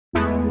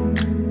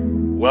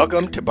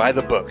Welcome to By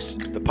the Books,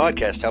 the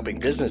podcast helping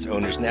business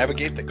owners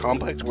navigate the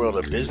complex world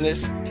of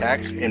business,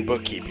 tax, and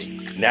bookkeeping.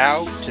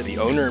 Now, to the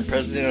owner and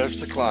president of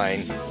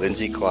Secline,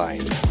 Lindsay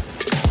Klein.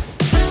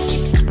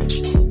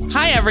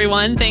 Hi,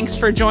 everyone. Thanks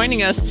for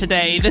joining us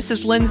today. This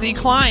is Lindsay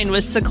Klein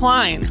with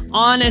Secline.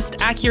 Honest,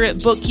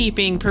 accurate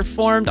bookkeeping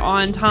performed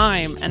on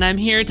time. And I'm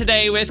here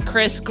today with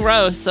Chris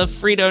Gross of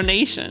Frito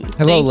Nation.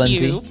 Hello,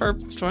 Lindsay. Thank you for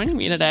joining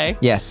me today.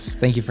 Yes,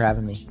 thank you for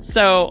having me.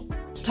 So,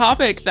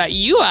 topic that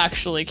you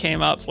actually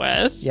came up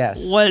with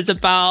was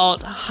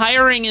about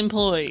hiring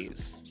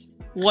employees.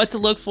 What to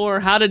look for,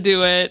 how to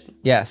do it.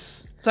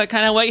 Yes. Is that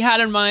kind of what you had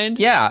in mind?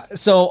 Yeah.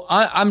 So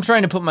I'm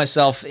trying to put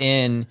myself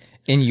in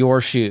your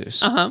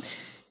shoes.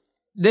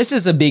 This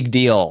is a big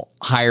deal,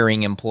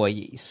 hiring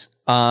employees.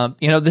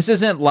 This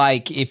isn't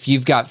like if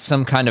you've got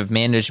some kind of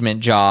management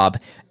job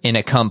in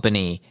a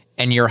company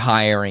and you're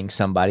hiring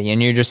somebody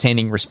and you're just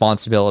handing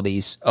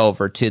responsibilities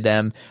over to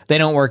them. They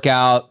don't work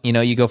out,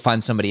 you go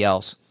find somebody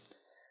else.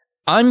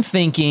 I'm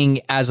thinking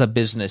as a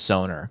business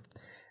owner,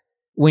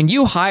 when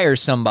you hire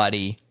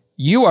somebody,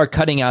 you are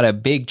cutting out a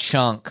big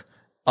chunk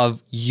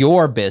of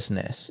your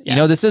business.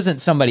 Yes. This isn't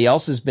somebody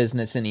else's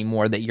business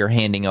anymore that you're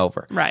handing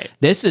over. Right.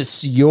 This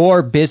is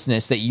your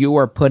business that you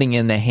are putting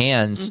in the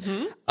hands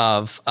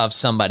of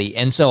somebody.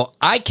 And so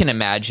I can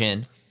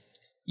imagine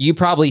you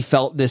probably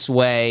felt this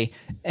way,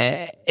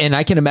 and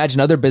I can imagine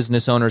other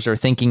business owners are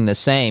thinking the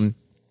same.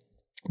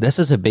 This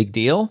is a big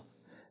deal.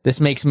 This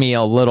makes me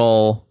a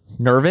little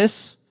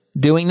nervous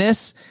doing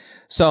this.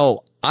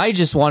 So I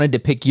just wanted to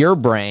pick your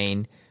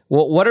brain.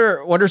 What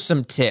are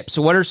some tips?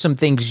 What are some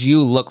things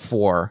you look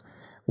for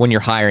when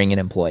you're hiring an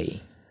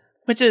employee?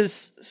 Which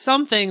is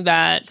something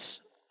that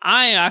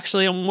I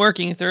actually am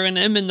working through and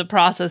am in the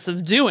process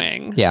of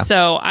doing. Yeah.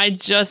 So I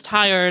just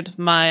hired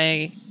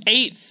my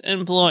 8th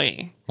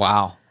employee.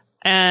 Wow.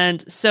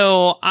 And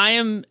so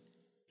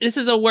this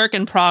is a work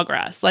in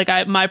progress.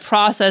 My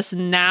process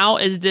now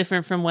is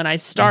different from when I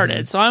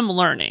started. So I'm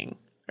learning,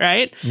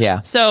 right?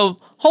 Yeah. So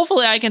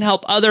hopefully I can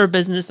help other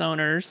business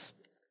owners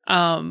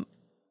kind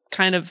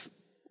of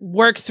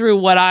work through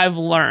what I've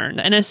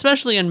learned. And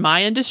especially in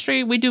my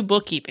industry, we do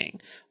bookkeeping.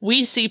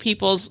 We see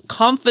people's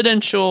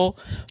confidential,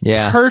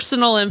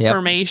 personal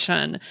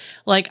information.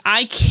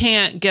 I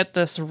can't get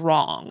this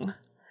wrong.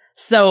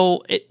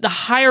 So the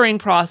hiring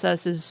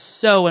process is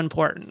so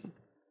important.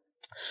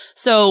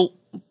 So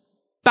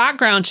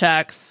background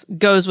checks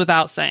goes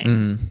without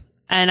saying.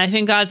 And I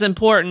think that's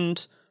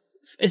important,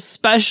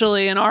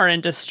 especially in our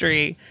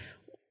industry.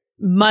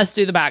 Must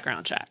do the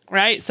background check,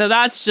 right? So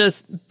that's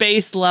just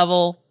base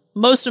level.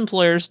 Most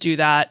employers do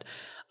that.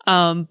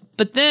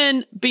 But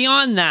then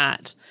beyond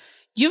that,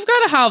 you've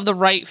got to have the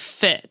right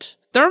fit.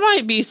 There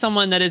might be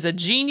someone that is a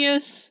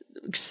genius,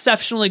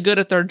 exceptionally good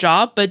at their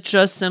job, but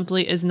just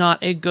simply is not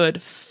a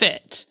good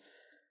fit.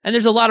 And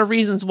there's a lot of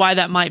reasons why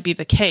that might be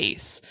the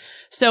case.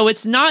 So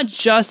it's not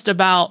just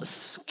about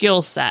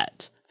skill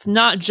set. It's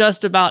not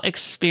just about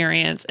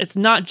experience. It's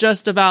not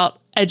just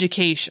about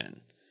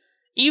education.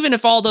 Even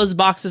if all those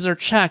boxes are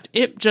checked,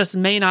 it just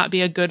may not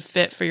be a good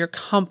fit for your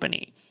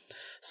company.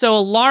 So a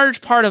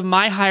large part of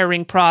my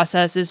hiring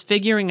process is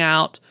figuring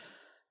out,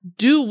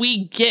 do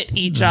we get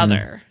each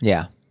other?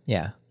 Yeah.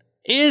 Yeah.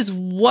 Is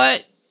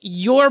what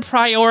your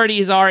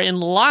priorities are in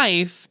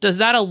life, does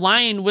that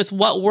align with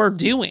what we're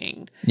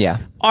doing? Yeah.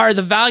 Are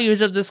the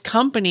values of this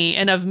company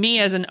and of me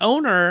as an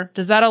owner,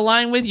 does that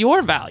align with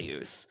your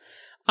values?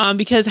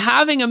 Because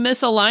having a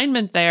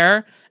misalignment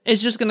there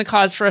is just going to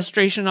cause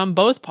frustration on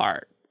both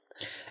parts.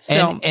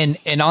 So,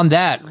 and on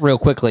that, real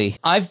quickly,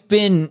 I've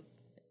been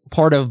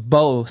part of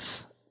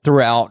both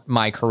throughout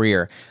my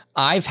career.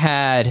 I've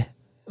had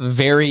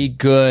very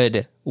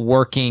good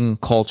working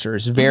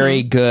cultures,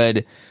 very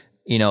good,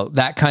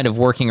 that kind of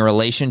working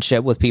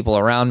relationship with people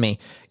around me.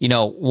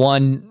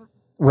 One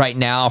right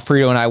now,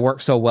 Frito and I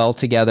work so well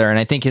together, and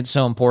I think it's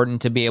so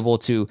important to be able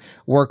to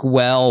work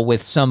well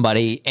with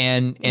somebody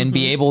and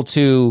be able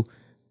to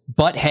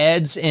butt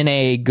heads in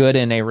a good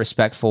and a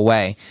respectful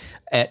way.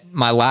 At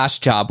my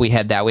last job, we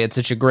had that. We had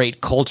such a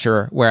great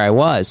culture where I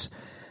was.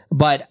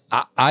 But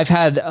I've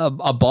had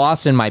a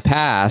boss in my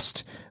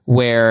past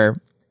where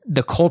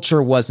the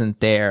culture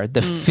wasn't there.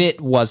 The fit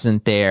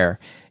wasn't there.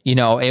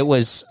 It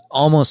was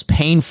almost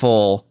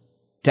painful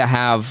to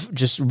have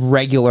just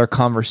regular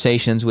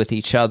conversations with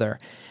each other.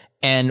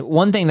 And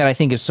one thing that I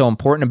think is so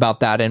important about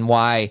that and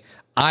why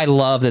I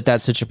love that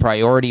that's such a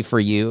priority for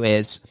you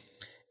is,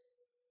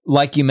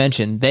 like you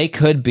mentioned, they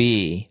could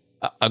be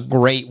a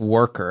great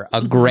worker,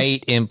 a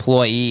great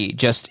employee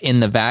just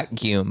in the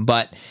vacuum.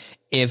 But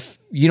if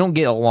you don't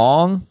get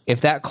along,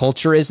 if that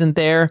culture isn't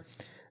there,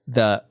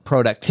 the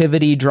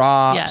productivity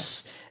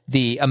drops,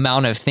 the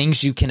amount of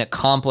things you can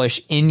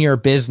accomplish in your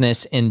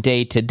business in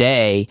day to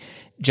day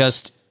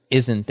just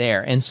isn't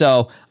there. And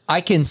so I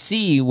can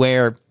see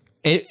where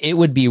it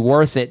would be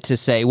worth it to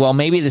say, well,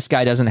 maybe this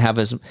guy doesn't have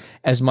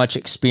as much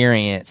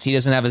experience. He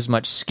doesn't have as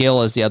much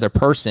skill as the other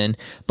person,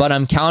 but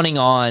I'm counting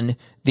on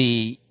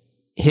the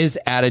his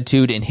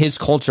attitude and his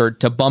culture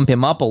to bump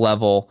him up a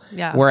level,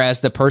 Yeah.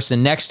 whereas the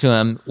person next to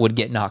him would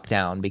get knocked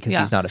down because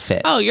Yeah. he's not a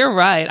fit. Oh, you're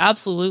right.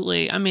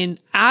 Absolutely. I mean,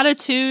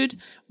 attitude,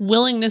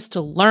 willingness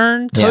to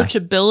learn, Yeah.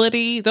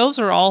 coachability, those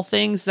are all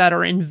things that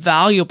are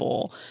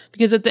invaluable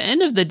because at the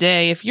end of the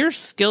day, if your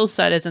skill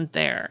set isn't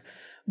there,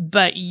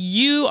 but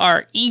you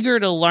are eager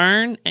to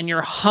learn and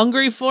you're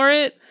hungry for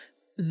it,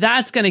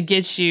 that's going to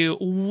get you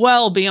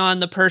well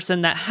beyond the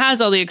person that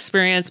has all the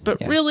experience, but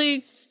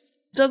really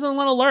doesn't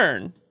want to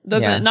learn.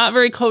 Not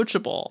very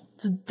coachable.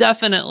 It's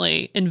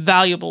definitely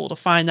invaluable to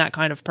find that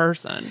kind of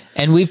person.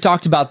 And we've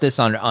talked about this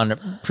on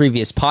a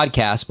previous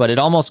podcast, but it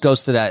almost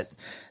goes to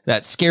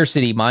that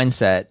scarcity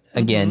mindset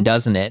again,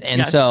 doesn't it?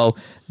 And so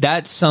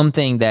that's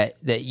something that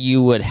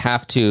you would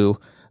have to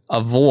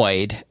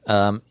avoid.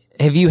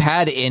 Have you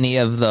had any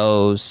of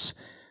those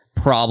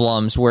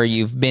problems where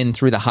you've been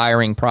through the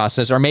hiring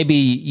process, or maybe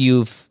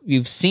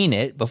you've seen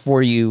it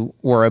before you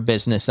were a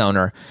business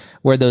owner,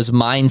 where those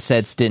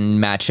mindsets didn't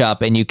match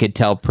up and you could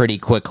tell pretty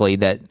quickly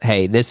that,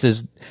 hey, this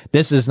is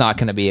not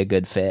going to be a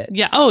good fit?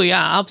 Yeah. Oh,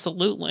 yeah,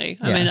 absolutely.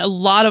 I mean, a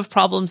lot of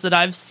problems that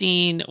I've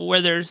seen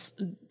where there's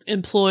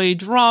employee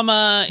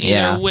drama,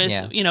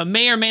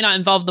 may or may not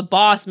involve the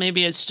boss.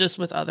 Maybe it's just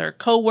with other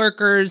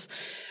coworkers.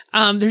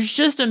 There's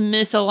just a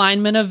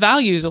misalignment of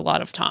values a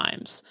lot of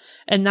times.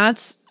 And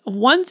that's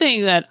one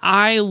thing that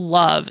I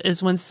love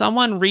is when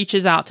someone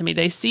reaches out to me,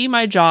 they see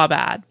my job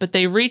ad, but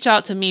they reach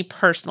out to me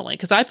personally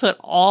because I put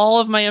all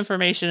of my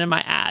information in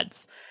my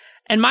ads.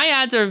 And my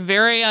ads are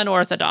very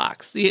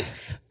unorthodox.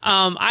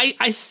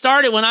 I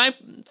started, when I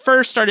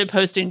first started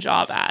posting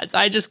job ads,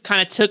 I just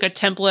kind of took a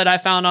template I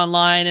found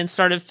online and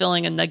started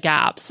filling in the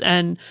gaps.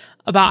 And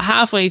about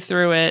halfway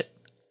through it,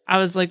 I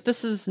was like,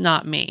 this is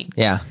not me.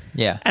 Yeah.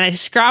 Yeah. And I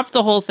scrapped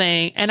the whole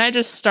thing and I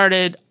just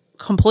started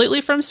completely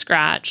from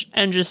scratch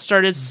and just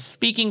started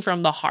speaking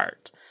from the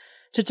heart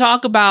to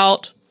talk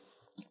about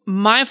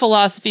my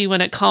philosophy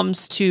when it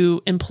comes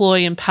to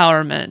employee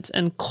empowerment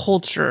and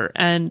culture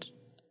and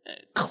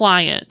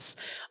clients.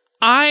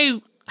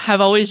 I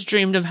have always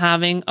dreamed of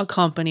having a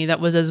company that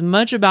was as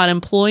much about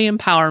employee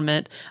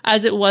empowerment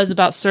as it was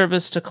about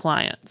service to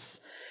clients.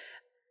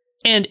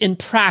 And in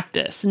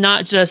practice,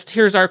 not just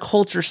here's our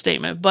culture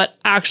statement, but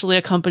actually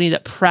a company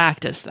that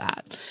practiced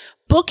that.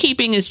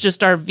 Bookkeeping is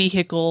just our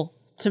vehicle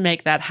to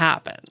make that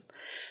happen.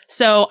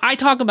 So I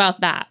talk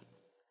about that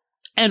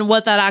and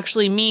what that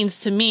actually means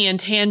to me in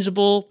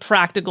tangible,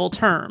 practical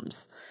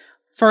terms.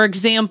 For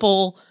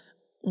example,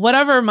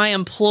 whatever my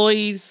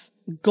employees'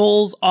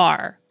 goals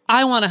are,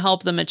 I want to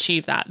help them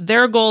achieve that.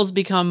 Their goals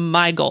become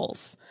my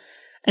goals.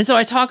 And so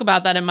I talk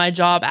about that in my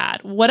job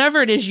ad.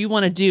 Whatever it is you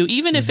want to do,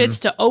 even if it's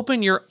to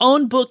open your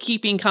own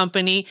bookkeeping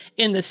company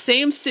in the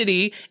same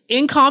city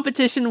in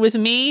competition with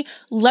me,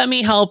 let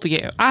me help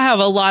you. I have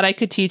a lot I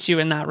could teach you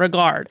in that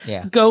regard.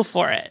 Yeah. Go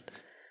for it.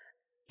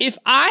 If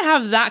I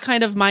have that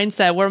kind of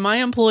mindset where my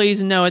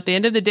employees know at the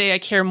end of the day, I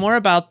care more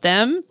about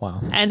them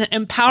and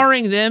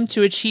empowering them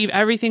to achieve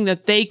everything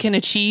that they can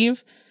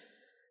achieve,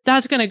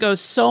 that's going to go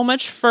so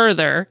much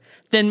further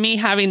than me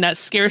having that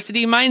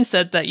scarcity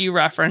mindset that you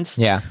referenced.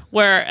 Yeah.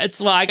 Where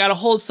it's, well, I got to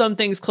hold some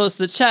things close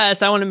to the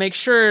chest. I want to make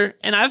sure,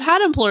 and I've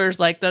had employers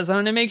like this, I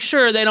want to make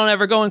sure they don't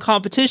ever go in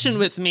competition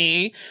with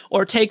me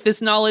or take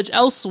this knowledge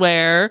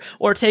elsewhere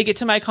or take it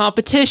to my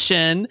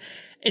competition.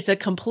 It's a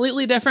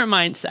completely different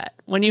mindset.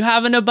 When you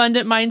have an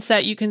abundant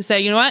mindset, you can say,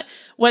 you know what,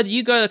 whether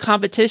you go to the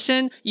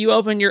competition, you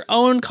open your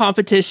own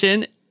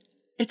competition,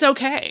 it's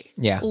okay.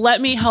 Yeah.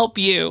 Let me help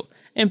you.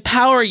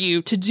 Empower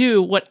you to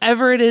do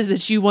whatever it is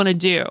that you want to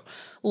do.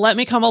 Let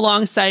me come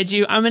alongside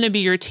you. I'm going to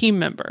be your team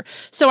member.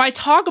 So I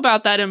talk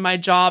about that in my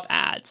job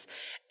ads.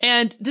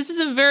 And this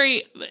is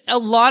a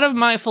lot of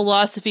my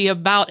philosophy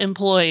about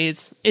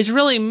employees is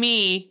really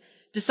me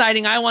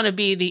deciding I want to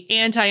be the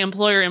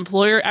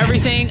anti-employer,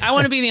 everything. I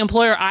want to be the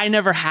employer I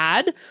never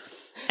had.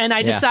 And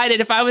I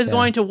decided if I was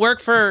going to work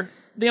for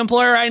the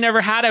employer I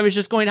never had, I was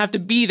just going to have to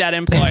be that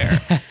employer.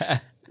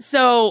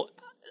 So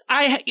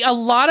a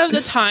lot of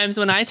the times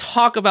when I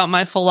talk about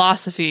my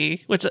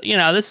philosophy, which,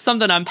 this is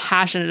something I'm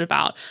passionate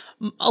about,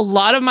 a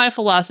lot of my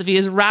philosophy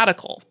is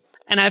radical.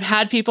 And I've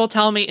had people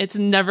tell me it's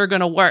never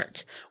going to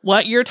work.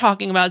 What you're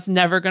talking about is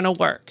never going to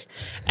work.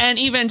 And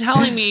even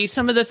telling me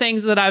some of the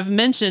things that I've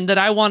mentioned that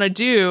I want to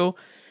do,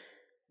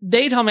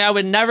 they tell me I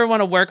would never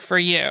want to work for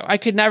you. I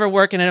could never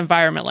work in an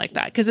environment like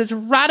that because it's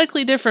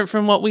radically different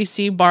from what we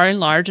see by and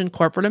large in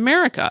corporate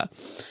America.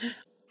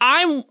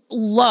 I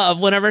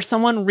love whenever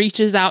someone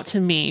reaches out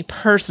to me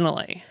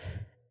personally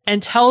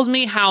and tells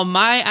me how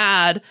my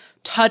ad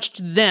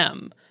touched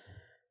them,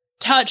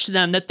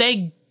 that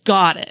they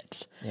got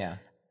it. Yeah.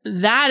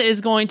 That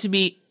is going to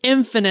be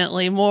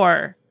infinitely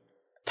more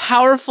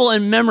powerful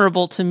and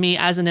memorable to me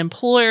as an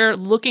employer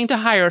looking to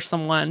hire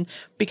someone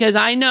because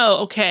I know,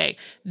 okay,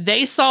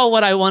 they saw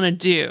what I want to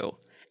do.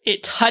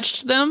 It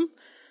touched them.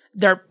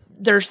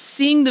 They're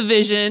seeing the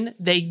vision.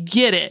 They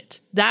get it.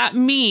 That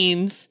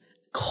means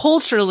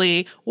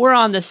culturally, we're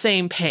on the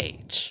same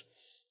page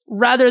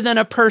rather than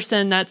a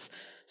person that's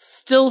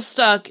still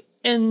stuck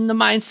in the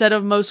mindset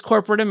of most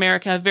corporate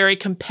America, very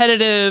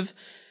competitive,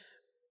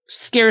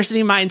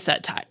 scarcity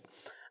mindset type.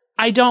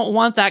 I don't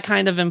want that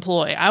kind of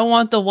employee. I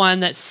want the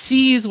one that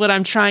sees what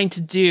I'm trying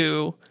to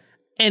do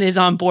and is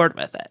on board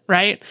with it,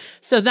 right?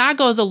 So that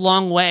goes a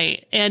long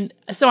way. And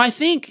so I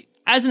think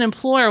as an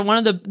employer,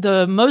 one of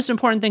the most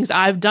important things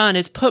I've done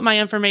is put my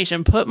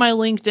information, put my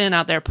LinkedIn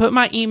out there, put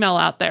my email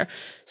out there,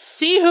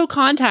 see who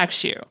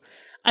contacts you.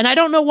 And I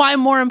don't know why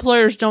more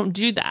employers don't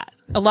do that.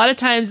 A lot of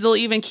times they'll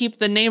even keep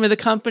the name of the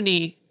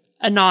company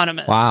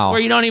anonymous, Wow. where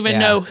you don't even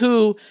know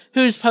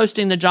who's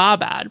posting the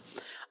job ad.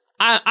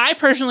 I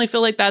personally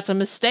feel like that's a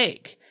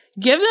mistake.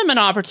 Give them an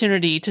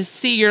opportunity to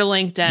see your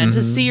LinkedIn,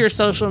 to see your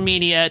social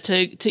media,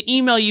 to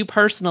email you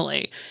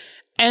personally,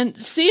 and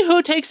see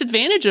who takes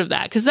advantage of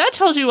that. Because that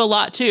tells you a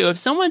lot too. If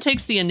someone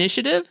takes the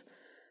initiative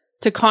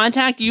to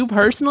contact you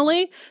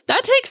personally,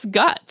 that takes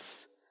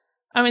guts.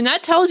 I mean,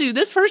 that tells you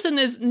this person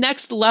is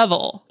next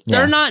level. Yeah.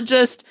 They're not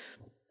just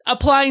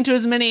applying to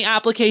as many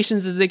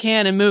applications as they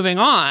can and moving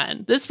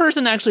on. This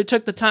person actually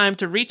took the time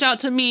to reach out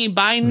to me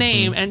by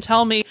name and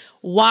tell me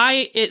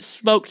why it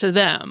spoke to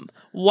them,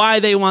 why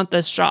they want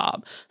this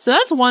job. So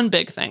that's one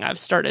big thing I've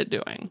started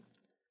doing.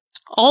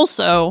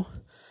 Also,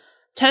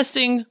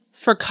 testing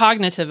for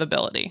cognitive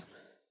ability.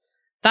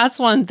 That's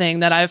one thing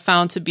that I've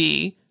found to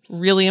be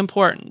really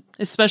important,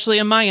 especially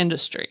in my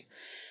industry.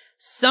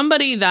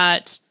 Somebody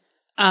that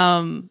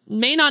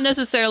may not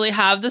necessarily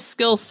have the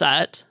skill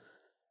set,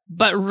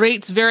 but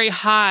rates very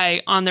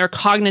high on their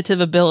cognitive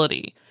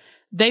ability.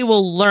 They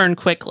will learn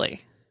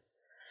quickly.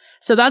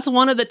 So that's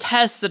one of the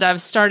tests that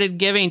I've started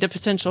giving to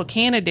potential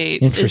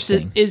candidates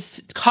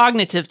is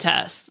cognitive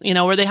tests,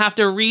 where they have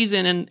to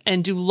reason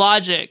and do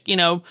logic,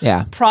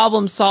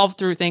 problem solve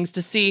through things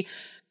to see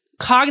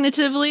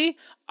cognitively,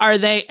 are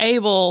they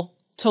able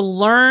to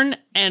learn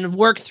and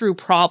work through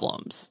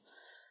problems?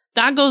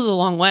 That goes a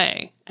long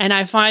way. And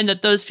I find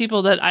that those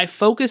people that I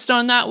focused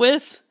on that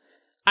with,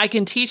 I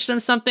can teach them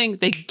something,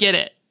 they get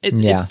it.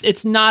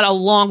 It's not a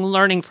long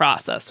learning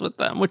process with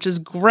them, which is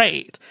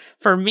great.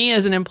 For me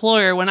as an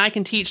employer, when I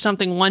can teach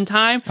something one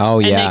time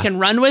and they can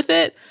run with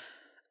it,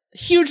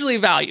 hugely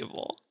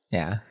valuable.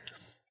 Yeah.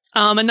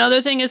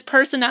 Another thing is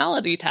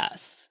personality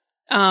tests.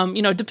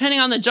 Depending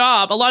on the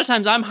job, a lot of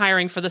times I'm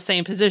hiring for the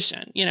same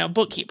position,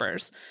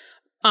 bookkeepers.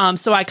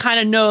 So I kind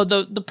of know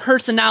the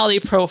personality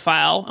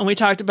profile. And we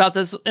talked about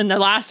this in the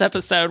last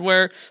episode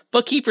where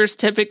bookkeepers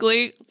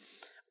typically,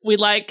 we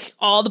like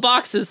all the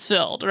boxes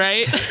filled,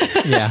 right?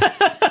 Yeah.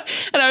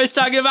 And I was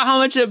talking about how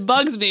much it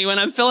bugs me when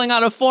I'm filling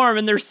out a form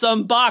and there's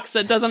some box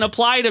that doesn't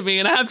apply to me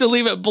and I have to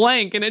leave it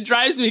blank and it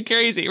drives me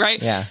crazy,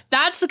 right? Yeah.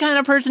 That's the kind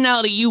of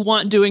personality you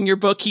want doing your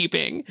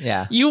bookkeeping.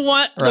 Yeah. You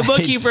want the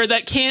bookkeeper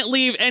that can't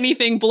leave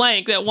anything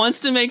blank, that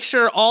wants to make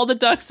sure all the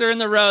ducks are in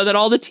the row, that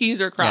all the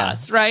T's are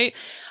crossed, right?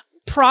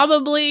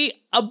 Probably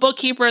a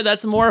bookkeeper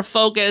that's more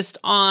focused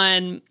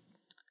on,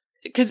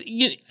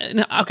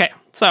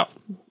 so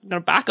I'm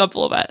going to back up a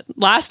little bit.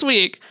 Last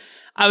week,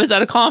 I was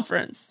at a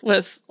conference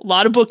with a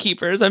lot of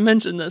bookkeepers. I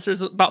mentioned this.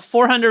 There's about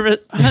 400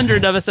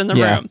 of us in the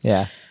room.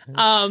 Yeah.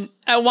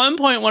 At one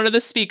point, one of the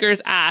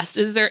speakers asked,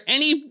 is there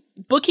any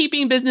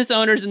bookkeeping business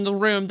owners in the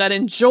room that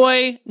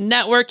enjoy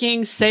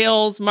networking,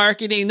 sales,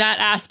 marketing, that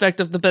aspect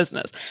of the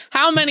business?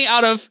 How many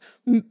out of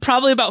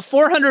probably about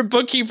 400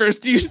 bookkeepers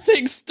do you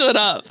think stood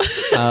up?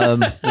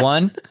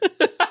 One.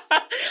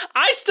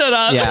 I stood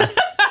up. Yeah.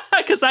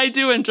 Because I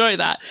do enjoy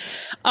that.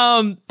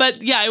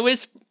 But yeah, it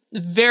was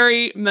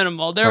very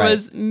minimal. There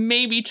was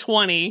maybe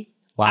 20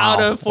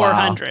 out of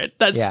 400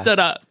 that stood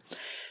up.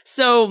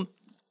 So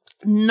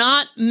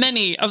not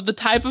many of the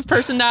type of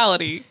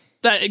personality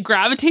that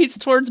gravitates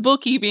towards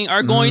bookkeeping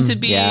are going to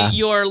be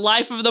your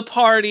life of the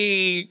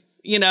party,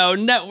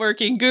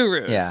 networking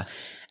gurus.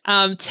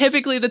 Yeah.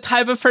 Typically the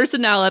type of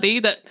personality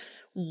that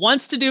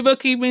wants to do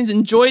bookkeeping,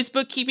 enjoys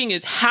bookkeeping,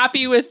 is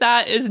happy with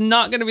that, is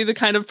not going to be the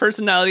kind of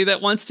personality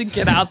that wants to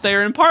get out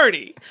there and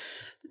party.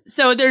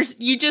 So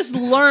you just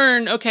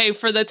learn, okay,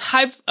 for the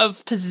type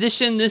of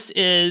position this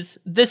is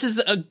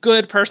a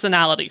good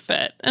personality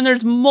fit. And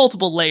there's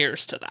multiple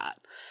layers to that.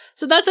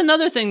 So that's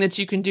another thing that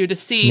you can do to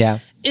see,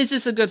 is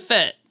this a good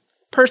fit?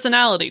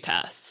 Personality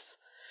tests.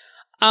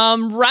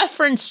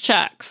 Reference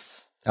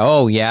checks.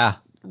 Oh, yeah.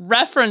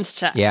 Reference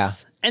checks. Yeah.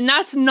 And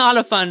that's not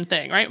a fun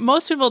thing, right?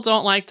 Most people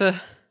don't like to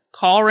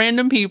call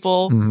random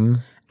people,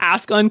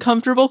 ask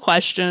uncomfortable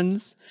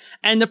questions.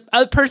 And the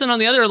other person on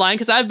the other line,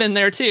 because I've been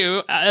there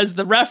too, as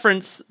the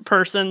reference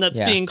person that's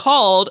being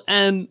called,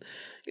 and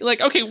you're like,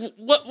 okay,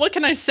 what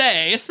can I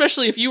say?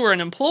 Especially if you were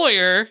an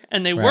employer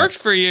and they worked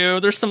for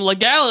you, there's some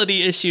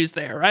legality issues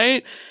there,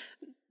 right?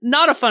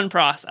 Not a fun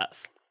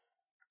process.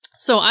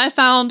 So I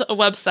found a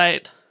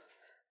website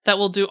that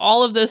will do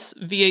all of this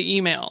via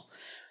email.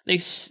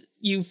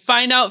 You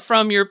find out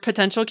from your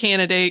potential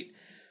candidate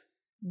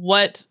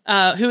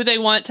who they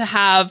want to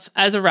have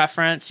as a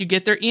reference. You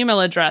get their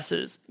email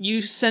addresses.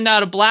 You send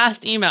out a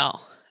blast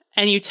email,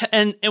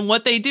 and and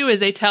what they do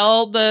is they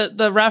tell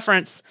the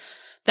reference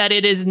that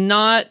it is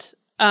not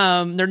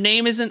their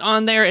name isn't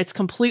on there. It's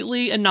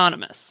completely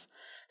anonymous,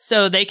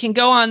 so they can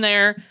go on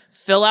there,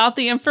 fill out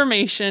the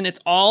information. It's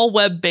all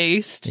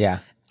web-based. Yeah.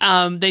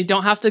 They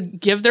don't have to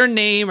give their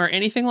name or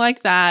anything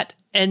like that.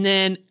 And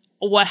then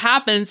what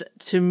happens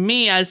to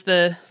me as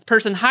the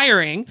person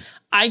hiring,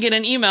 I get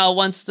an email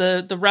once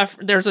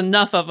there's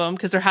enough of them,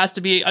 because there has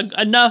to be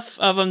enough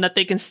of them that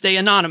they can stay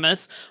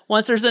anonymous.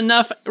 Once there's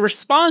enough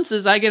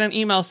responses, I get an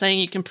email saying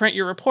you can print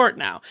your report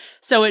now.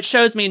 So it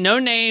shows me no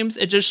names.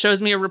 It just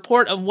shows me a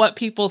report of what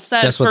people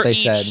said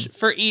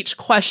for each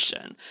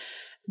question.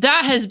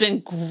 That has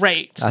been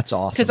great. That's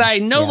awesome. Because I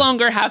no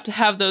longer have to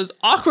have those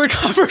awkward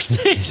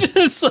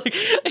conversations, like,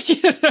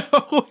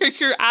 where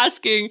you're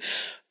asking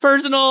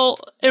personal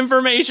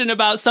information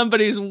about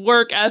somebody's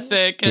work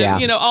ethic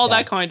and, all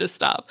that kind of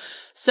stuff.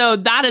 So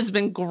that has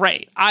been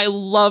great. I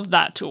love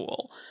that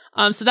tool.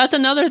 So that's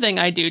another thing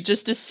I do,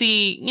 just to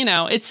see,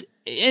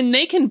 and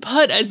they can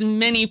put as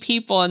many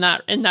people in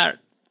that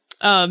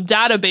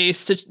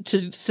database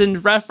to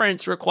send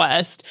reference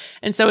requests.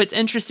 And so it's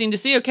interesting to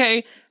see,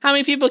 okay, how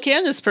many people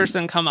can this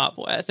person come up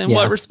with, and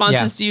what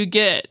responses do you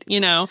get,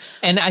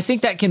 And I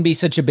think that can be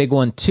such a big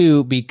one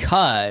too,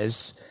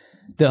 because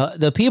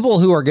the people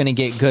who are going to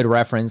get good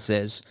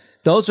references,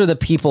 those are the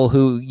people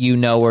who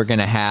are going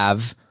to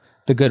have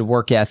the good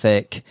work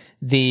ethic,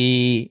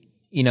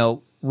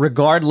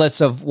 regardless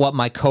of what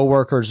my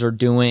coworkers are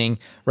doing,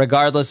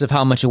 regardless of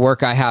how much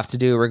work I have to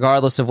do,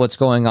 regardless of what's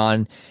going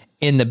on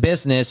in the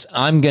business,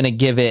 I'm going to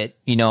give it,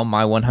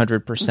 my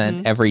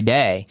 100% every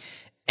day.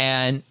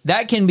 And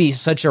that can be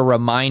such a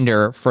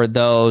reminder for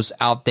those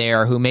out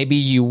there who maybe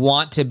you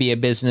want to be a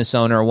business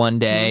owner one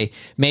day,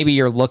 maybe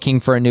you're looking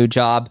for a new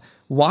job.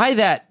 Why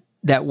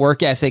that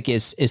work ethic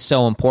is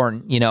so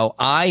important.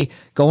 I,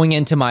 going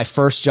into my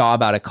first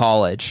job out of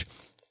college,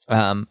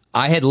 I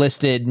had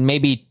listed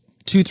maybe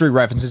 2-3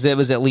 references. It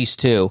was at least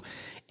 2.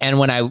 And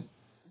when I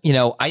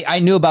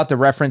knew about the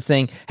reference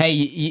thing.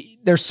 Hey,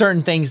 there's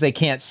certain things they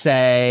can't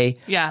say.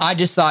 Yeah. I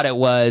just thought it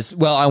was,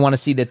 I want to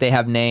see that they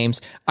have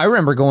names. I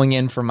remember going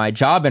in for my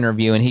job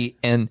interview,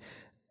 and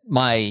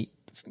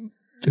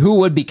who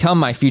would become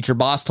my future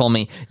boss told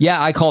me,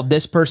 I called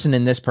this person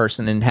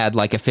and had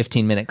like a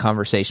 15-minute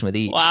conversation with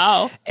each.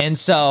 Wow. And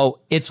so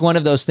it's one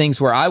of those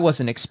things where I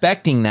wasn't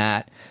expecting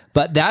that,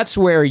 but that's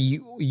where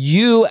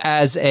you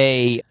as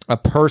a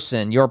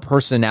person, your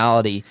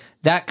personality,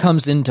 that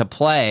comes into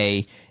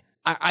play.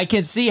 I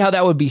can see how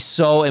that would be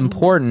so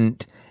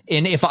important.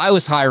 And if I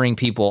was hiring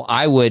people,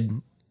 I would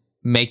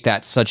make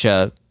that such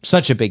a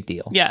big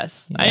deal.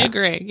 Yes, I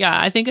agree. Yeah,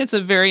 I think it's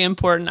a very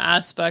important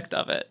aspect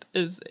of it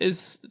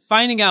is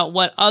finding out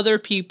what other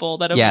people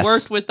that have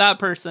worked with that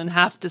person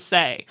have to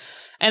say.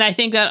 And I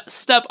think that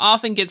step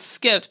often gets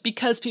skipped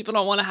because people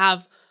don't want to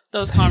have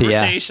those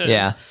conversations.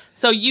 Yeah.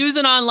 So use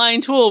an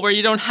online tool where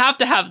you don't have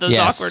to have those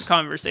awkward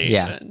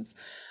conversations.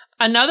 Yeah.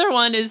 Another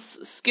one is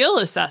skill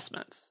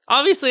assessments.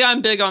 Obviously,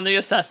 I'm big on the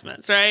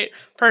assessments, right?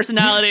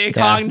 Personality,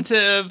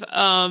 cognitive,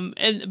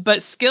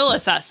 but skill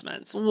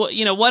assessments.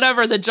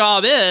 Whatever the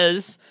job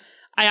is.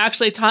 I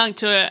actually talked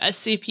to a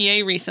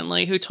CPA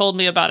recently who told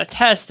me about a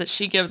test that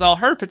she gives all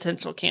her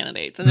potential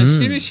candidates. And as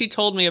soon as she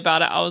told me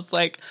about it, I was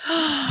like,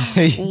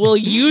 will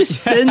you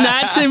send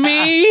that to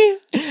me?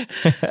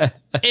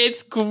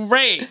 It's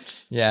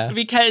great. Yeah.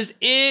 Because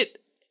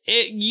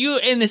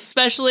and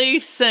especially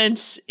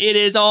since it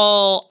is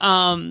all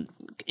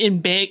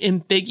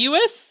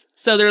ambiguous,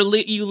 so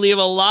you leave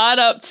a lot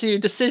up to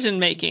decision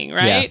making,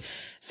 right? Yeah.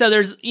 So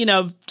there's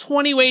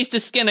 20 ways to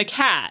skin a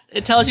cat.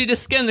 It tells you to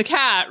skin the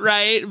cat,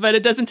 right? But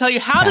it doesn't tell you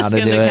how to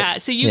skin the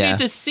cat. So you need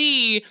to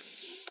see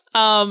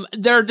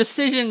their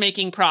decision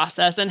making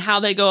process and how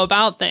they go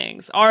about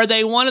things. Are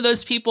they one of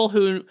those people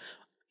who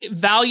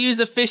values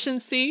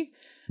efficiency?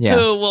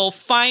 Who will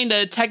find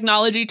a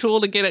technology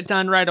tool to get it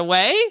done right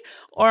away?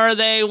 Or are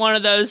they one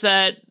of those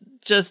that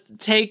just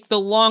take the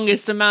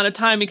longest amount of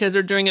time because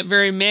they're doing it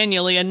very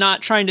manually and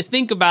not trying to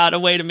think about a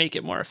way to make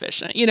it more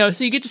efficient?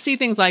 So you get to see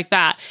things like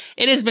that.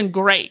 It has been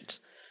great.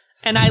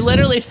 And I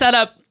literally set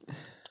up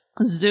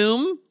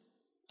Zoom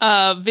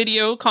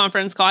video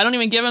conference call. I don't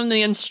even give them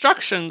the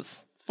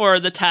instructions for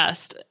the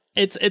test.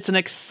 It's an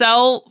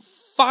Excel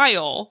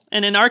file,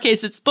 and in our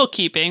case it's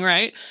bookkeeping,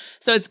 right?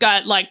 So it's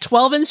got like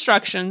 12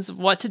 instructions of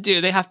what to do.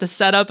 They have to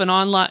set up an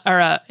online or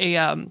a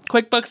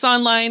QuickBooks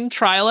Online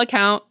trial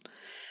account.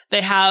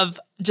 They have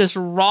just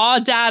raw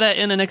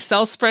data in an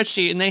Excel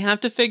spreadsheet, and they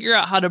have to figure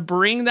out how to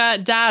bring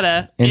that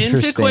data into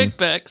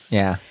QuickBooks.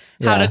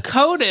 How to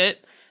code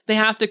it. They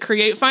have to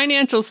create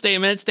financial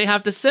statements. They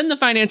have to send the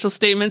financial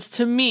statements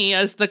to me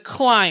as the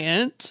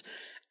client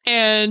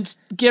and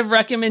give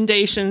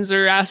recommendations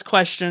or ask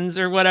questions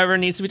or whatever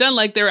needs to be done,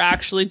 like they're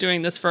actually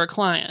doing this for a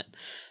client.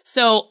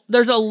 So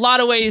there's a lot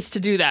of ways to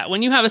do that.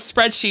 When you have a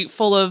spreadsheet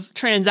full of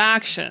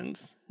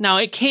transactions, now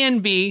it can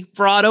be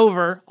brought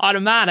over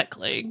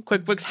automatically.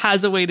 QuickBooks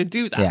has a way to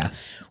do that. Yeah.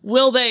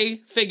 Will they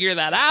figure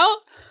that out,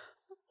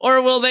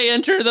 or will they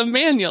enter them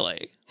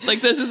manually?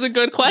 Like, this is a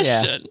good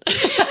question.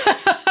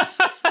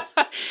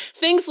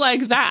 Things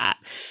like that.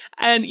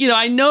 And,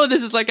 I know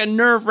this is like a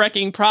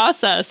nerve-wracking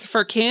process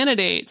for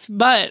candidates,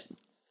 but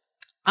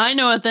I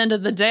know at the end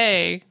of the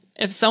day,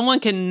 if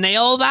someone can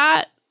nail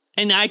that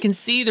and I can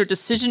see their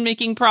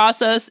decision-making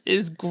process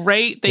is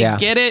great. They Yeah.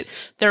 get it.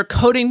 They're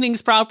coding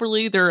things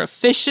properly. They're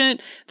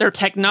efficient. They're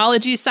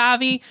technology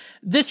savvy.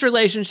 This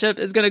relationship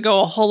is going to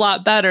go a whole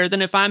lot better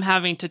than if I'm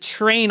having to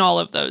train all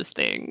of those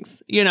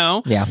things, you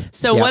know? Yeah.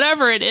 So Yeah.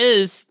 whatever it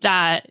is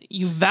that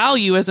you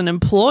value as an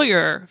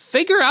employer,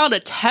 figure out a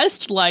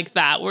test like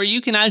that where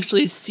you can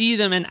actually see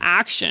them in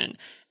action.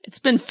 It's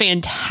been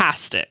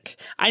fantastic.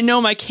 I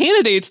know my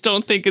candidates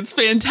don't think it's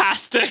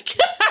fantastic,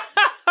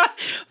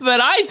 but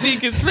I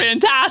think it's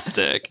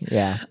fantastic.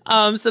 Yeah.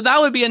 So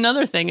that would be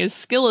another thing is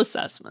skill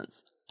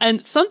assessments.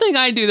 And something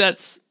I do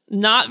that's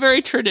not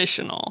very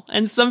traditional.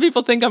 And some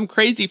people think I'm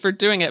crazy for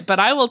doing it, but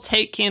I will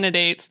take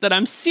candidates that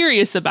I'm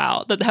serious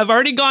about that have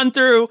already gone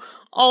through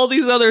all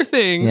these other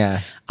things.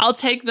 Yeah. I'll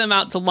take them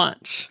out to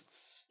lunch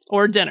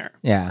or dinner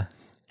Yeah.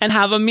 and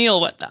have a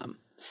meal with them.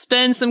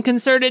 Spend some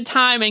concerted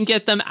time and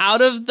get them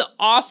out of the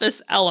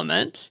office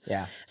element.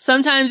 Yeah.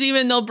 Sometimes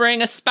even they'll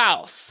bring a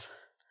spouse.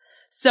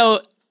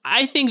 So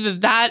I think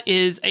that that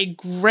is a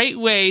great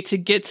way to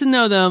get to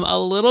know them a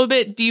little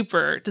bit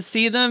deeper, to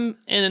see them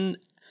in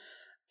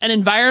an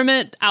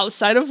environment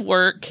outside of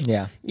work.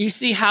 Yeah. You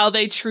see how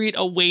they treat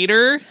a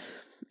waiter.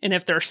 And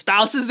if their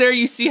spouse is there,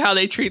 you see how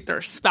they treat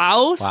their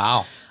spouse.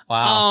 Wow.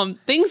 Wow.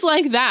 Things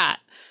like that.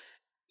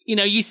 You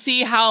know, you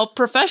see how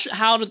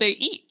how do they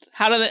eat?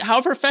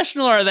 How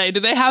professional are they?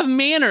 Do they have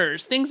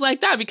manners? Things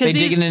like that. Because they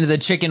digging into the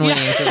chicken wings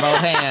with both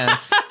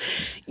hands.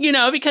 You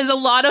know, because a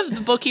lot of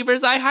the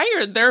bookkeepers I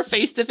hired, they're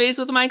face to face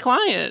with my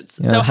clients.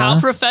 So how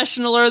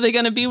professional are they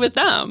going to be with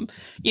them?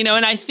 You know,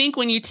 and I think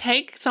when you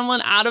take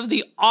someone out of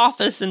the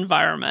office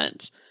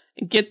environment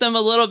and get them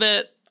a little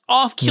bit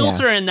off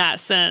kilter in that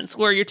sense,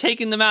 where you're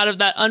taking them out of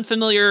that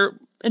unfamiliar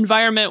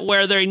environment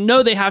where they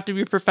know they have to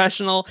be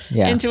professional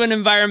into an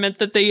environment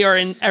that they are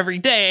in every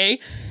day,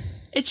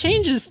 it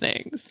changes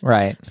things.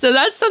 Right. So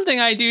that's something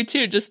I do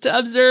too, just to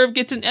observe,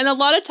 and a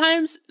lot of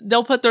times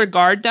they'll put their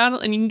guard down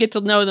and you can get to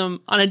know them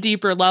on a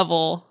deeper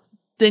level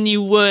than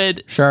you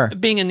would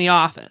being in the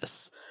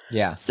office.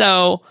 Yeah.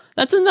 So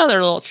that's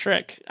another little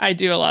trick I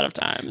do a lot of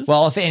times.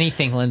 Well, if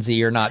anything, Lindsay,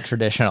 you're not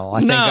traditional.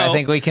 I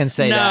think we can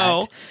say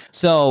that.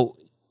 So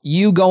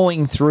you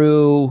going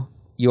through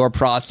your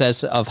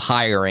process of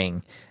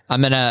hiring,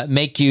 I'm going to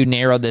make you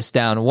narrow this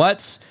down.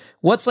 What's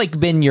like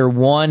been your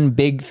one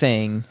big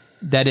thing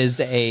that is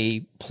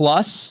a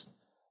plus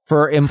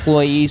for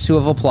employees who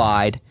have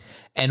applied?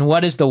 And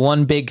what is the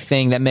one big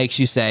thing that makes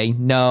you say,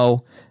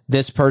 no,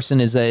 this person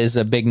is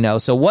a big no?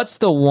 So what's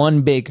the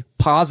one big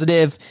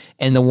positive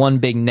and the one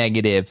big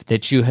negative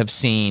that you have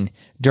seen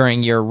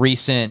during your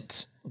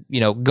recent,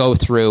 go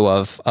through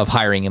of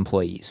hiring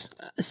employees?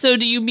 So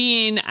do you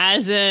mean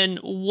as in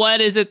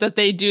what is it that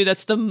they do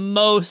that's the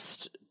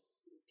most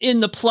in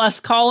the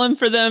plus column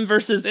for them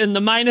versus in the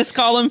minus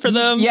column for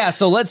them? Yeah.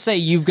 So let's say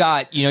you've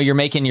got, you're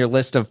making your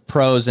list of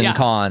pros and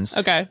cons.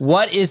 Okay.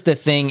 What is the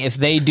thing, if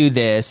they do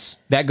this,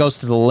 that goes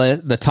to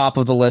the top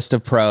of the list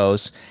of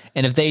pros.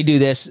 And if they do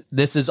this,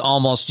 this is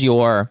almost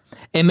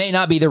it may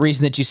not be the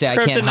reason that you say,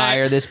 I can't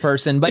hire this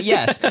person, but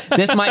yes,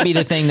 this might be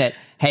the thing that,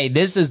 hey,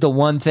 this is the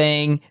one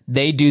thing,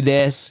 they do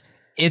this,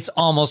 it's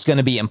almost going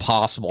to be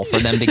impossible for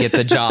them to get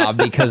the job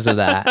because of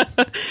that.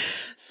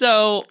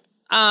 So,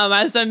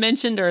 as I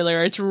mentioned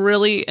earlier, it's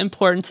really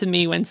important to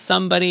me when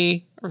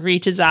somebody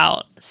reaches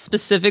out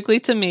specifically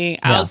to me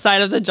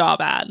outside of the job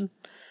ad.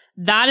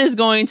 That is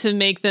going to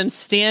make them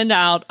stand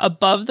out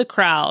above the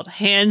crowd,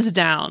 hands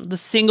down, the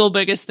single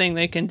biggest thing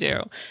they can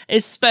do,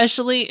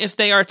 especially if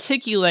they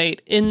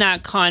articulate in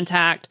that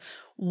contact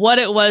what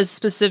it was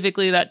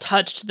specifically that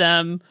touched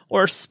them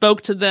or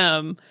spoke to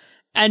them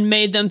and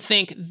made them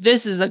think,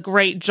 this is a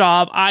great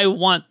job. I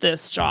want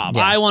this job.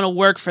 I want to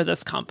work for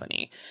this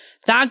company.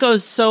 That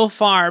goes so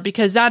far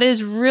because that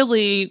is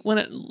really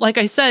like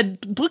I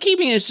said,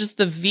 bookkeeping is just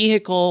the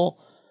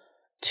vehicle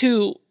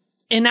to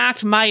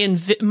enact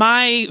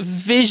my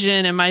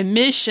vision and my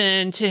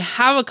mission to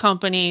have a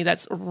company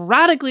that's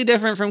radically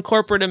different from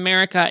corporate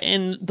America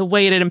in the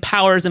way it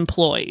empowers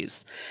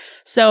employees.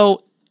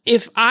 So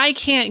if I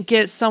can't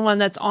get someone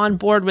that's on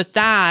board with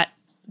that,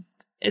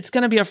 it's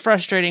going to be a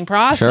frustrating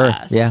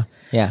process. Sure. Yeah.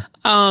 Yeah.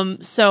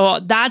 So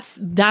that's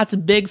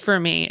big for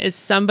me, is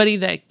somebody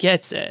that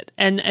gets it.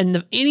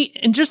 And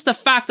just the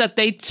fact that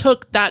they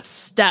took that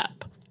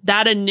step,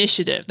 that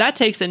initiative, that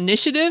takes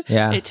initiative.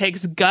 Yeah. It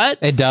takes guts.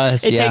 It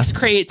does. It takes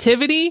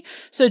creativity.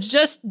 So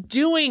just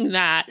doing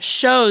that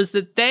shows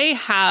that they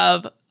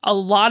have a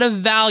lot of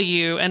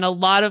value and a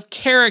lot of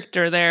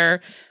character there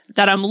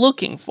that I'm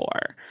looking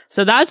for.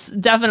 So that's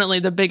definitely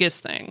the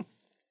biggest thing.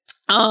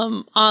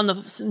 On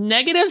the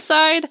negative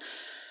side,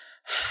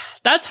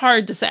 that's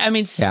hard to say. I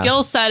mean,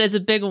 skill set is a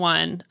big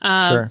one.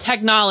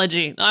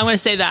 Technology. I want to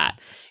say that.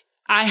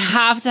 I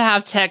have to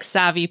have tech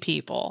savvy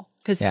people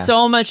because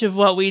so much of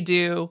what we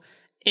do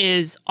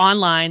is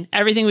online.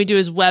 Everything we do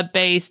is web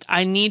based.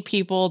 I need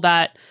people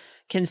that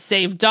can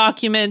save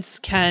documents,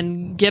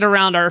 can get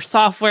around our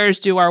softwares,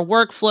 do our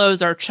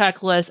workflows, our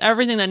checklists,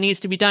 everything that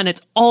needs to be done.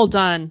 It's all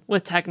done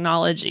with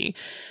technology.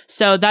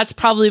 So that's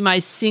probably my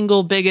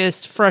single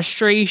biggest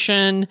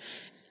frustration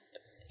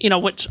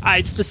which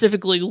I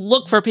specifically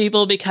look for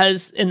people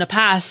because in the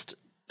past,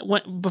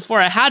 before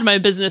I had my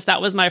business,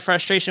 that was my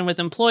frustration with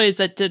employees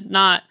that did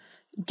not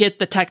get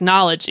the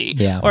technology,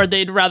 or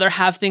they'd rather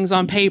have things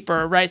on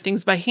paper or write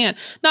things by hand.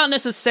 Not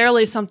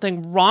necessarily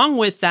something wrong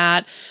with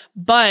that,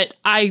 but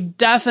I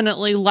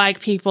definitely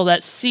like people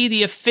that see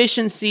the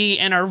efficiency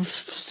and are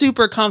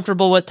super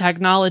comfortable with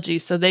technology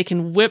so they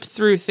can whip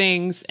through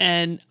things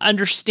and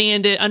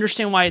understand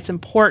why it's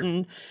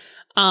important.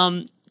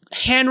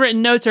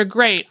 Handwritten notes are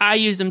great. I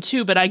use them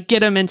too, but I get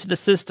them into the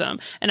system.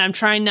 And I'm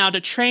trying now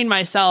to train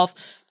myself,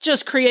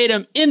 just create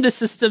them in the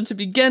system to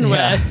begin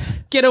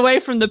with, get away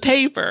from the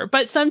paper.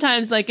 But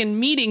sometimes, like in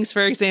meetings,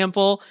 for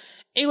example,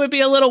 it would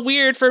be a little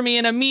weird for me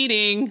in a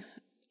meeting,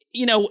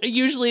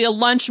 usually a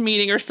lunch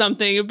meeting or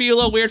something. It'd be a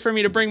little weird for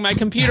me to bring my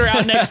computer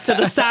out next to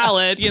the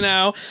salad,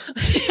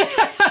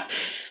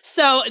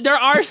 So there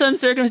are some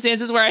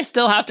circumstances where I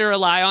still have to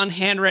rely on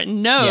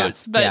handwritten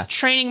notes, but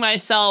training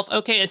myself,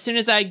 okay, as soon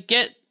as I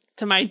get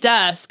to my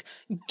desk,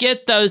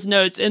 get those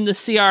notes in the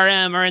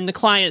CRM or in the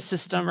client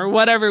system or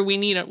whatever we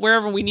need,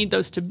 wherever we need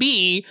those to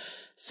be,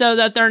 so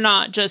that they're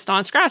not just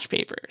on scratch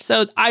paper.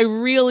 So I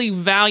really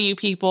value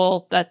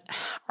people that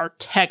are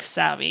tech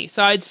savvy.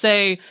 So I'd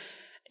say,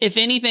 if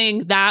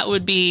anything, that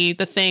would be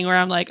the thing where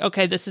I'm like,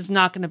 okay, this is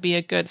not going to be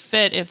a good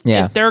fit. If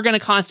they're going to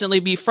constantly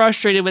be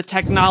frustrated with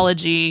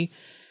technology,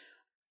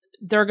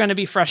 they're going to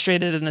be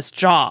frustrated in this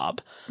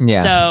job.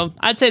 Yeah. So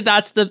I'd say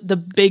that's the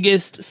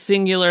biggest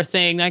singular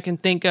thing I can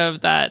think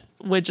of that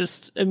would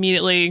just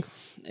immediately,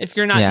 if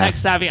you're not tech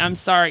savvy, I'm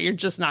sorry, you're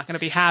just not going to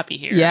be happy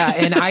here. Yeah,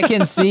 and I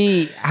can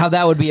see how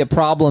that would be a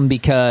problem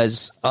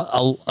because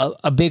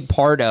a big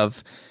part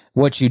of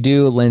what you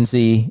do,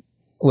 Lindsay,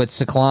 with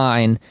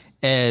Sakline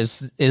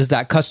is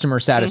that customer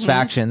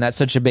satisfaction. That's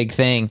such a big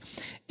thing.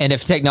 And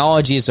if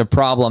technology is a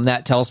problem,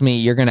 that tells me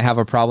you're going to have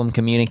a problem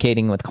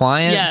communicating with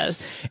clients.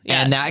 Yes.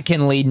 And that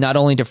can lead not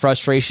only to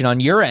frustration on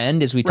your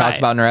end, as we talked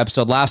about in our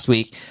episode last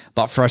week,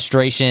 but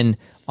frustration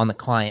on the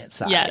client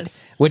side.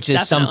 Yes. Which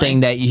is something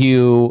that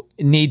you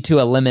need to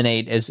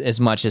eliminate as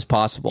much as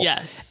possible.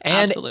 Yes,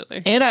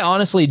 absolutely. And I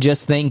honestly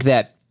just think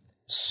that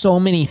so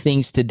many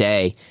things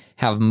today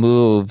have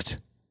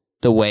moved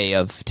the way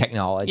of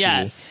technology.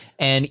 Yes.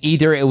 And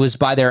either it was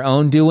by their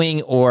own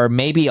doing or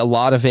maybe a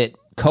lot of it,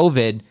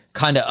 COVID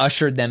kind of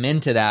ushered them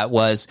into that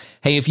was,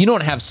 hey, if you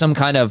don't have some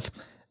kind of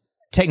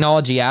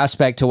technology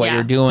aspect to what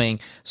you're doing,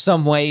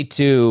 some way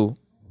to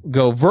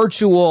go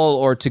virtual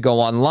or to go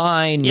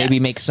online, maybe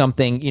make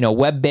something,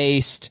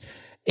 web-based,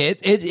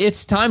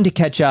 it's time to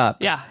catch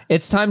up. Yeah.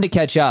 It's time to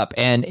catch up.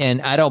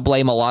 And I don't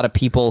blame a lot of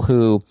people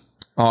who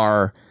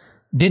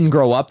didn't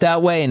grow up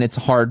that way, and it's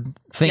a hard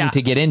thing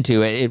to get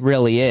into. It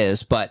really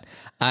is. But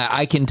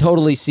I can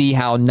totally see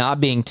how not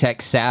being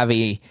tech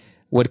savvy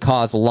would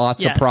cause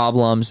lots of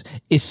problems,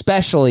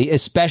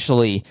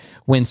 especially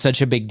when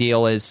such a big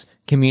deal is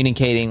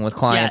communicating with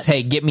clients.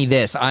 Hey, get me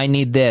this. I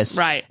need this.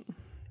 Right.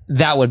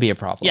 That would be a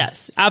problem.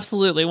 Yes,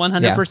 absolutely.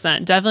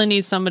 100%. Definitely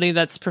need somebody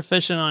that's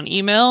proficient on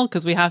email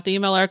because we have to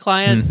email our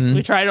clients.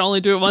 We try to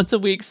only do it once a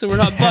week, so we're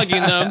not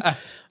bugging them.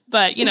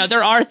 But,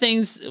 there are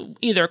things,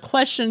 either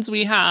questions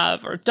we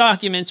have or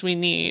documents we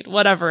need,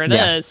 whatever it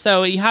is.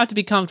 So you have to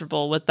be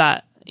comfortable with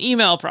that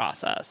email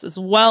process, as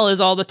well as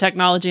all the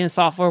technology and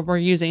software we're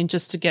using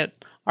just to get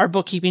our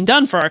bookkeeping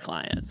done for our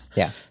clients.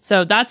 Yeah.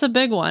 So that's a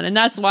big one. And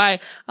that's why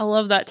I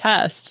love that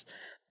test.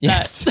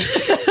 Yes.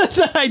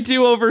 That I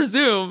do over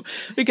Zoom,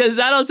 because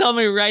that'll tell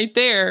me right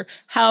there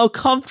how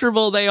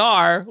comfortable they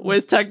are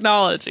with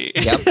technology.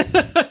 Yep.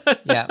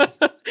 Yeah.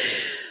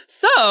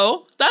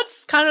 So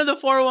that's kind of the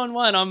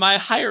 411 on my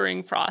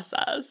hiring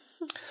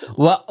process.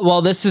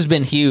 Well, this has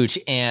been huge.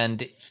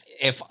 And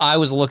if I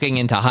was looking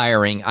into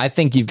hiring, I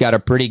think you've got a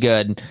pretty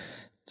good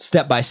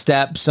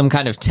step-by-step, some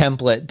kind of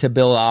template to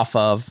build off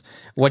of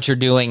what you're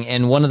doing.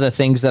 And one of the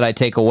things that I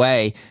take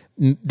away,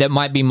 that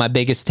might be my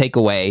biggest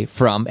takeaway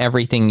from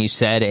everything you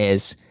said,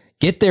 is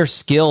get their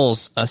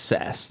skills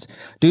assessed.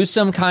 Do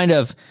some kind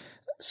of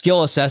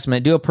skill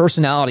assessment, do a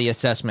personality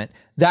assessment.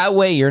 That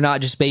way you're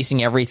not just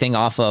basing everything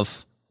off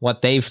of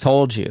what they've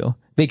told you,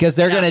 because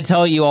they're going to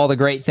tell you all the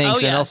great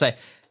things and they'll say,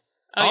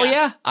 oh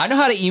yeah, I know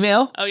how to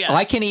email. Oh yeah,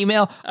 I can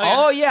email.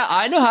 Oh yeah,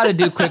 I know how to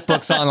do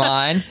QuickBooks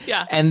Online.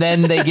 Yeah. And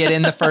then they get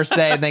in the first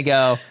day and they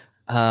go,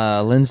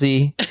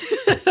 Lindsay,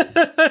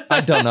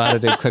 I don't know how to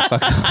do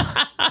QuickBooks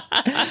Online.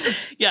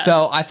 Yes,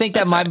 so I think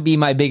that might be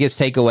my biggest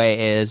takeaway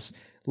is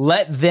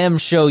let them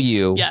show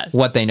you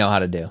what they know how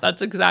to do.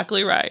 That's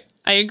exactly right.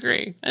 I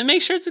agree. And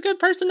make sure it's a good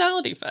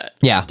personality fit.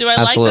 Yeah, do I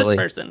like this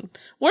person?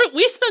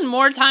 We spend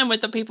more time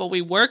with the people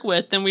we work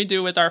with than we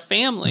do with our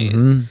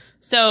families.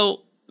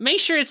 So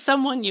make sure it's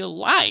someone you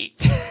like,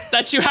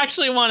 that you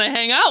actually want to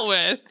hang out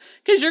with,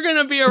 because you're going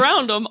to be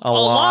around them a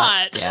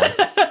lot. Yeah.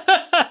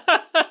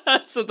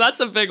 So that's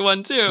a big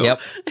one too.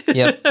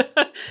 Yep.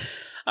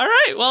 All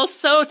right. Well,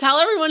 so tell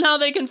everyone how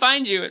they can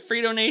find you at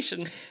Frito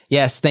Nation.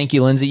 Yes. Thank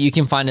you, Lindsay. You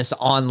can find us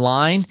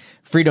online,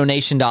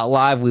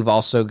 FritoNation.live. We've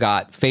also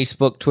got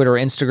Facebook, Twitter,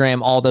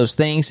 Instagram, all those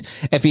things.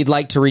 If you'd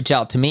like to reach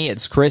out to me,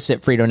 it's Chris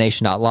at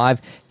FritoNation.live,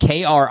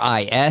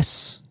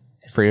 KRIS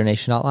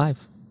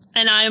FreedomNation.live.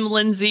 And I'm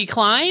Lindsay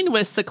Klein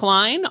with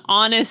Sakline,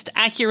 honest,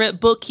 accurate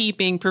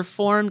bookkeeping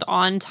performed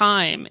on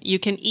time. You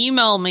can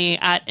email me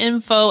at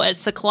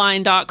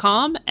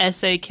info@sakline.com,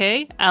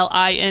 SAKLINE.com.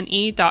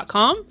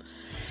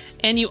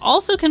 And you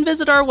also can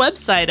visit our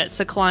website at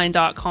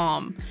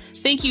sakline.com.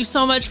 Thank you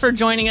so much for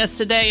joining us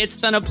today. It's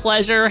been a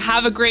pleasure.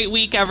 Have a great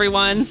week,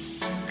 everyone.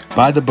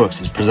 Buy the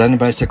Books is presented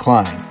by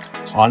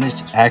Sakline,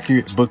 honest,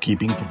 accurate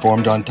bookkeeping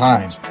performed on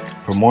time.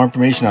 For more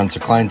information on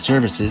Sakline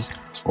services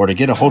or to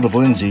get a hold of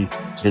Lindsay,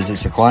 visit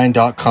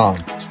sakline.com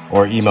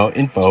or email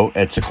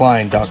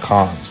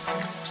info@sakline.com.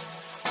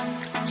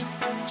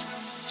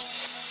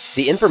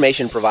 The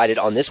information provided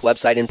on this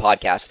website and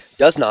podcast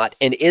does not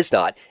and is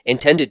not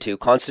intended to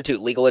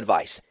constitute legal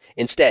advice.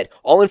 Instead,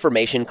 all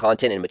information,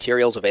 content, and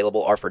materials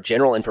available are for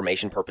general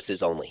information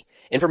purposes only.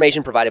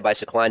 Information provided by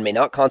Sakline may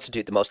not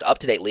constitute the most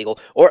up-to-date legal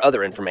or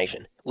other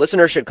information.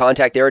 Listeners should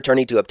contact their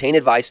attorney to obtain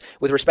advice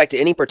with respect to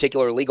any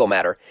particular legal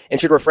matter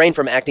and should refrain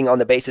from acting on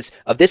the basis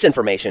of this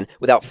information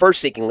without first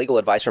seeking legal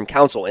advice from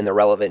counsel in the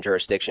relevant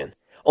jurisdiction.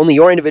 Only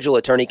your individual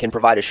attorney can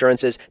provide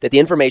assurances that the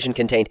information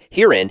contained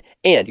herein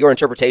and your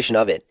interpretation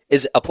of it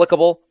is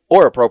applicable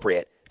or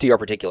appropriate to your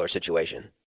particular situation.